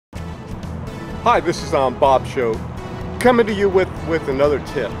Hi, this is Bob Show, coming to you with another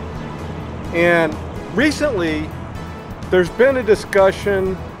tip. And recently, there's been a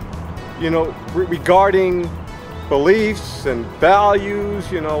discussion, regarding beliefs and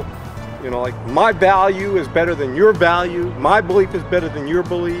values. Like my value is better than your value. My belief is better than your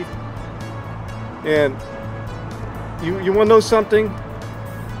belief. And you want to know something?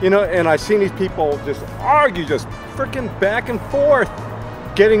 And I've seen these people just argue, just freaking back and forth,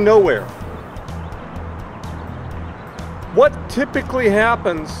 getting nowhere. What typically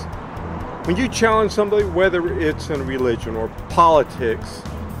happens when you challenge somebody, whether it's in religion or politics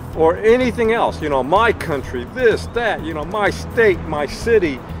or anything else, my country, this, that, my state, my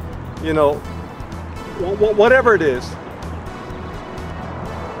city, whatever it is,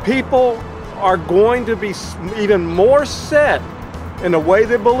 people are going to be even more set in the way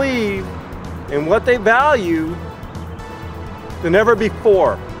they believe and what they value than ever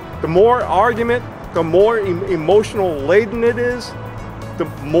before. The more argument, the more emotional laden it is, the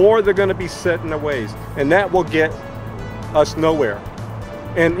more they're going to be set in their ways, and that will get us nowhere.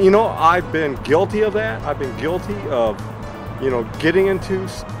 And I've been guilty of that. I've been guilty of getting into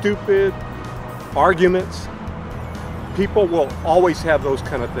stupid arguments. People will always have those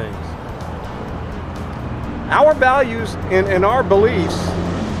kind of things. Our values and our beliefs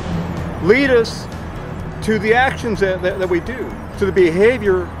lead us to the actions that we do, to the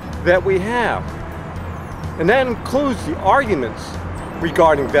behavior that we have. And that includes the arguments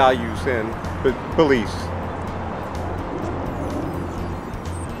regarding values and beliefs.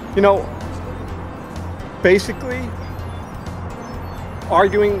 Basically,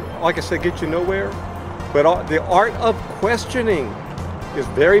 arguing, like I said, gets you nowhere, but the art of questioning is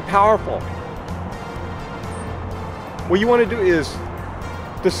very powerful. What you want to do is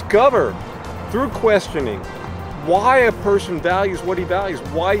discover through questioning why a person values what he values,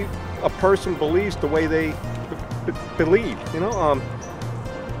 why a person believes the way they believe.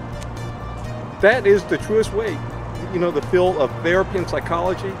 That is the truest way. The field of therapy and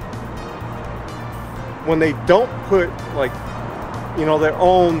psychology, when they don't put their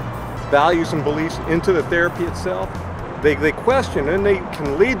own values and beliefs into the therapy itself, they question, and they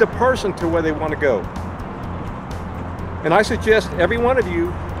can lead the person to where they want to go. And I suggest every one of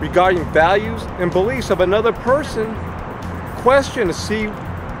you, regarding values and beliefs of another person, question to see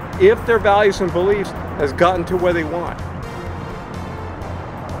if their values and beliefs has gotten to where they want.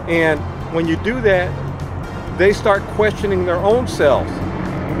 And when you do that, they start questioning their own selves.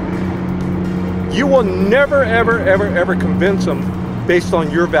 You will never, ever, ever, ever convince them based on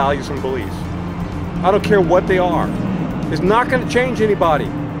your values and beliefs. I don't care what they are. It's not going to change anybody.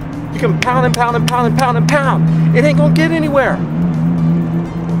 You can pound and pound and pound and pound and pound. It ain't going to get anywhere.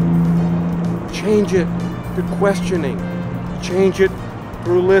 Change it through questioning. Change it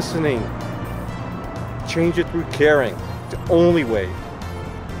through listening. Change it through caring. It's the only way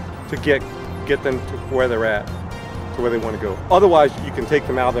to get them to where they're at, to where they want to go. Otherwise, you can take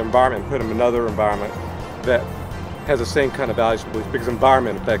them out of the environment and put them in another environment that has the same kind of values and beliefs, because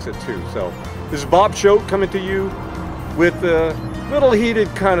environment affects it too. So this is Bob Show coming to you with a little heated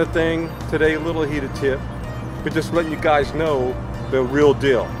kind of thing today, a little heated tip, but just letting you guys know the real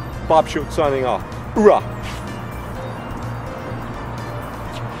deal. Bob Show signing off. Hoorah!